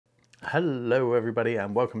Hello everybody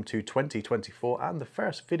and welcome to 2024 and the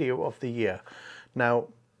first video of the year. Now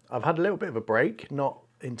I've had a little bit of a break, not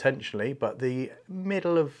intentionally, but the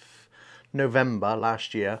middle of November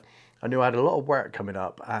last year I knew I had a lot of work coming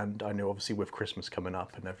up, and I knew obviously with Christmas coming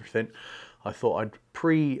up and everything I thought I'd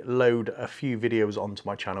pre-load a few videos onto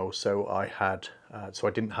my channel so I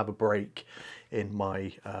didn't have a break in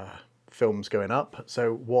my films going up.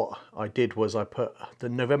 So what I did was I put the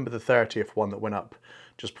November the 30th one that went up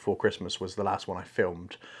just before Christmas was the last one I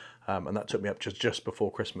filmed, and that took me up just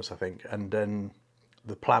before Christmas I think, and then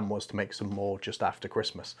the plan was to make some more just after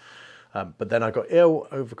Christmas, but then I got ill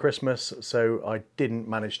over Christmas so I didn't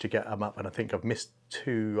manage to get them up, and I think I've missed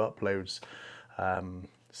 2 uploads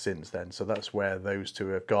since then, so that's where those 2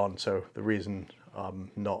 have gone. So the reason I've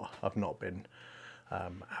not been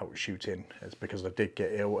out shooting is because I did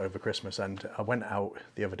get ill over Christmas, and I went out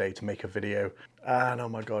the other day to make a video and oh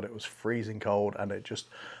my god, it was freezing cold, and it just,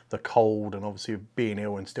 the cold and obviously being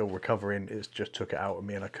ill and still recovering, it just took it out of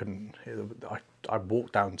me, and I couldn't. I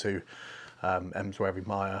walked down to Emsworthy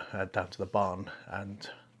Mire, down to the barn, and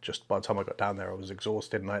just by the time I got down there I was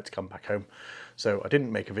exhausted and I had to come back home, so I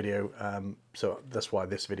didn't make a video. So that's why I'm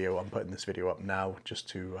putting this video up now, just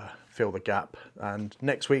to fill the gap, and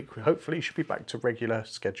next week hopefully should be back to regular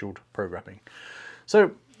scheduled programming.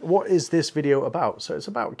 So what is this video about? So it's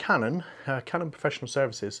about Canon, Canon Professional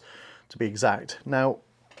Services to be exact. Now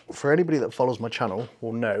for anybody that follows my channel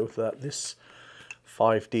will know that this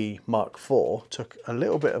 5D Mark IV took a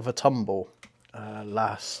little bit of a tumble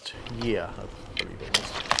last year, I believe it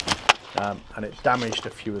was, and it damaged a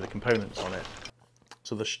few of the components on it.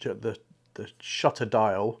 So the shutter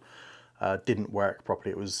dial didn't work properly.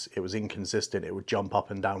 It was inconsistent. It would jump up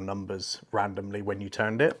and down numbers randomly when you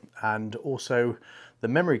turned it, and also the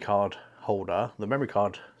memory card holder, the memory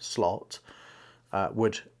card slot,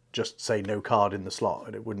 would just say no card in the slot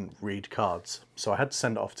and it wouldn't read cards. So I had to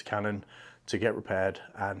send it off to Canon to get repaired,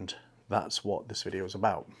 and that's what this video is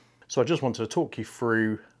about. So I just wanted to talk you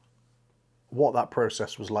through what that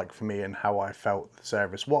process was like for me and how I felt the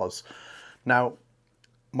service was. Now,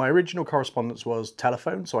 my original correspondence was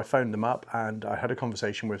telephone, so I phoned them up and I had a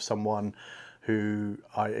conversation with someone who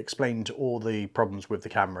I explained all the problems with the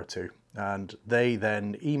camera to, and they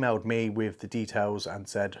then emailed me with the details and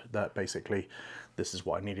said that basically this is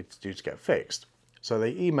what I needed to do to get fixed. So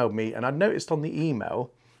they emailed me, and I noticed on the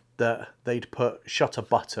email that they'd put shutter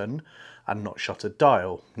button and not shutter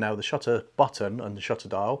dial. Now the shutter button and the shutter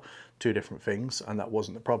dial, 2 different things, and that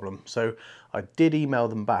wasn't the problem. So I did email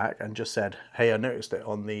them back and just said, hey, I noticed it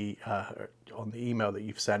on the email that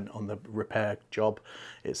you've sent on the repair job,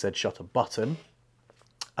 it said shutter button,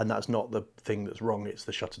 and that's not the thing that's wrong, it's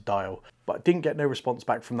the shutter dial. But I didn't get no response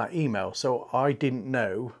back from that email, so I didn't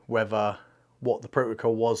know what the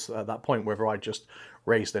protocol was at that point, whether I just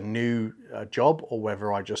raised a new job or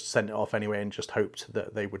whether I just sent it off anyway and just hoped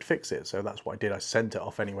that they would fix it. So that's what I did, I sent it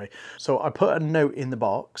off anyway. So I put a note in the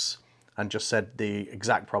box and just said the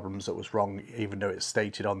exact problems that was wrong, even though it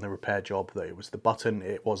stated on the repair job that it was the button,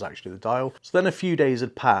 it was actually the dial. So then a few days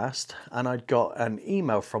had passed and I'd got an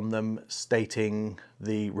email from them stating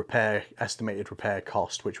the estimated repair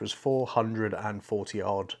cost, which was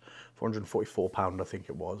 £444 I think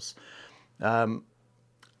it was.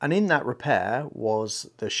 And in that repair was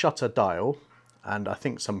the shutter dial, and I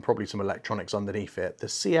think probably some electronics underneath it, the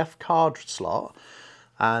CF card slot,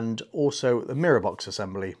 and also the mirror box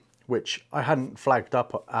assembly, which I hadn't flagged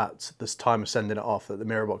up at this time of sending it off that the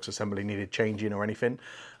mirror box assembly needed changing or anything,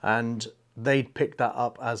 and they'd picked that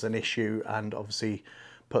up as an issue and obviously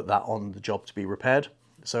put that on the job to be repaired.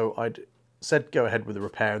 So I'd said go ahead with the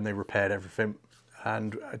repair, and they repaired everything,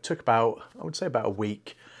 and it took I would say about a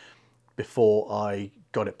week before I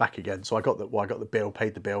got it back again. So I got the bill,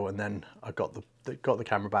 paid the bill, and then I got the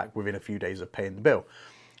camera back within a few days of paying the bill.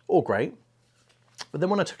 All great. But then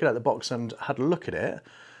when I took it out of the box and had a look at it,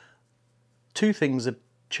 2 things had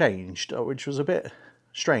changed, which was a bit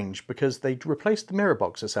strange, because they'd replaced the mirror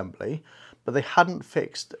box assembly, but they hadn't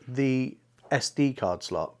fixed the SD card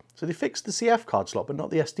slot. So they fixed the CF card slot, but not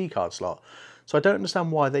the SD card slot. So I don't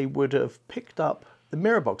understand why they would have picked up the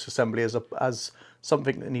mirror box assembly as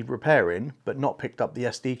something that needed repairing, but not picked up the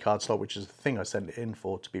SD card slot, which is the thing I sent it in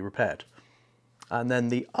for to be repaired. And then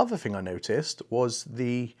the other thing I noticed was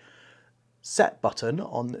the set button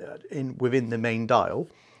within the main dial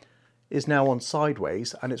is now on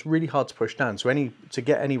sideways, and it's really hard to push down. So to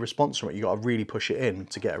get any response from it, you got to really push it in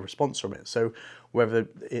to get a response from it. So whether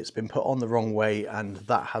it's been put on the wrong way and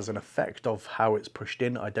that has an effect of how it's pushed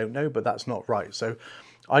in, I don't know, but that's not right. So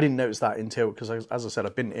I didn't notice that until, because as I said,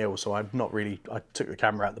 I've been ill, so I took the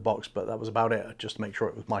camera out of the box, but that was about it, just to make sure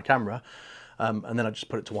it was my camera. and then I just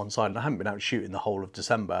put it to one side, and I haven't been out shooting the whole of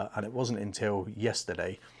December, and it wasn't until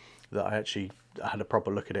yesterday that I actually had a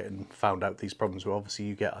proper look at it and found out these problems were obviously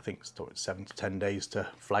you get, I think it's 7 to 10 days to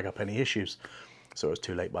flag up any issues. So it was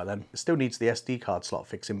too late by then. It still needs the SD card slot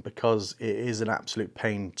fixing because it is an absolute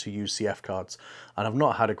pain to use CF cards. And I've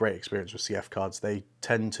not had a great experience with CF cards. They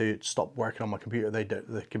tend to stop working on my computer.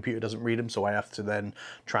 The computer doesn't read them, so I have to then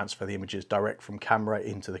transfer the images direct from camera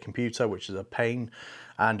into the computer, which is a pain.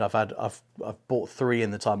 And I've bought 3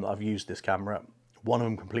 in the time that I've used this camera. One of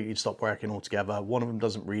them completely stopped working altogether. One of them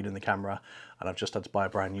doesn't read in the camera, and I've just had to buy a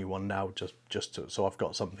brand new one now so I've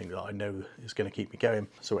got something that I know is going to keep me going.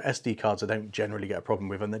 So SD cards I don't generally get a problem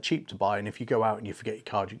with, and they're cheap to buy, and if you go out and you forget your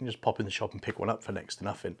card, you can just pop in the shop and pick one up for next to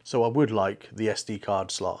nothing. So I would like the SD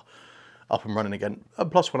card slot up and running again.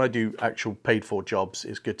 And plus, when I do actual paid for jobs,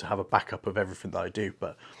 it's good to have a backup of everything that I do,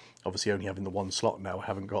 but obviously only having the one slot now, I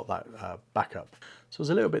haven't got that backup. So I was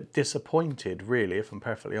a little bit disappointed, really, if I'm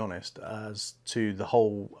perfectly honest, as to the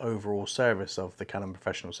whole overall service of the Canon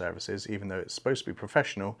professional services. Even though it's supposed to be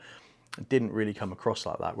professional, it didn't really come across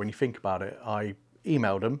like that. When you think about it, I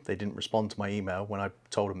emailed them, they didn't respond to my email when I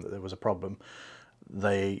told them that there was a problem.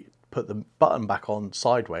 They put the button back on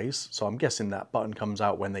sideways, so I'm guessing that button comes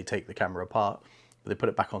out when they take the camera apart. They put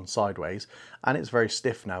it back on sideways, and it's very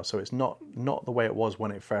stiff now, so it's not the way it was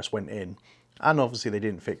when it first went in. And obviously they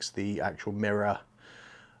didn't fix the actual mirror,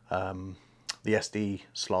 the SD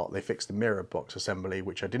slot. They fixed the mirror box assembly,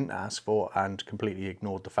 which I didn't ask for, and completely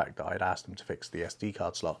ignored the fact that I'd asked them to fix the SD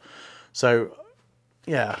card slot. So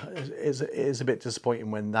yeah, it is a bit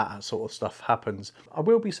disappointing when that sort of stuff happens. I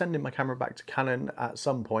will be sending my camera back to Canon at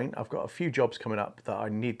some point. I've got a few jobs coming up that I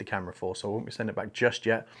need the camera for, so I won't be sending it back just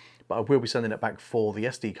yet, but I will be sending it back for the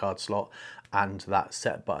SD card slot and that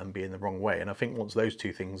set button being the wrong way. And I think once those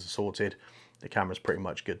two things are sorted, the camera's pretty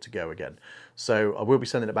much good to go again. So I will be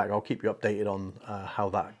sending it back. I'll keep you updated on how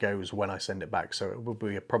that goes when I send it back. So it will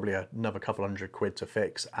be probably another couple £100 to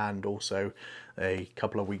fix, and also a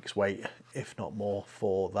couple of weeks wait, if not more,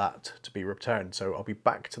 for that to be returned. So I'll be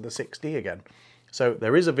back to the 6D again. So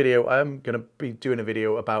there is a video. I'm going to be doing a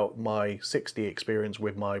video about my 6D experience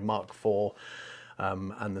with my Mark IV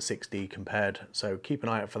and the 6D compared. So keep an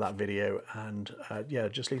eye out for that video. And yeah,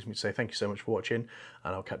 it just leaves me to say thank you so much for watching,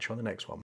 and I'll catch you on the next one.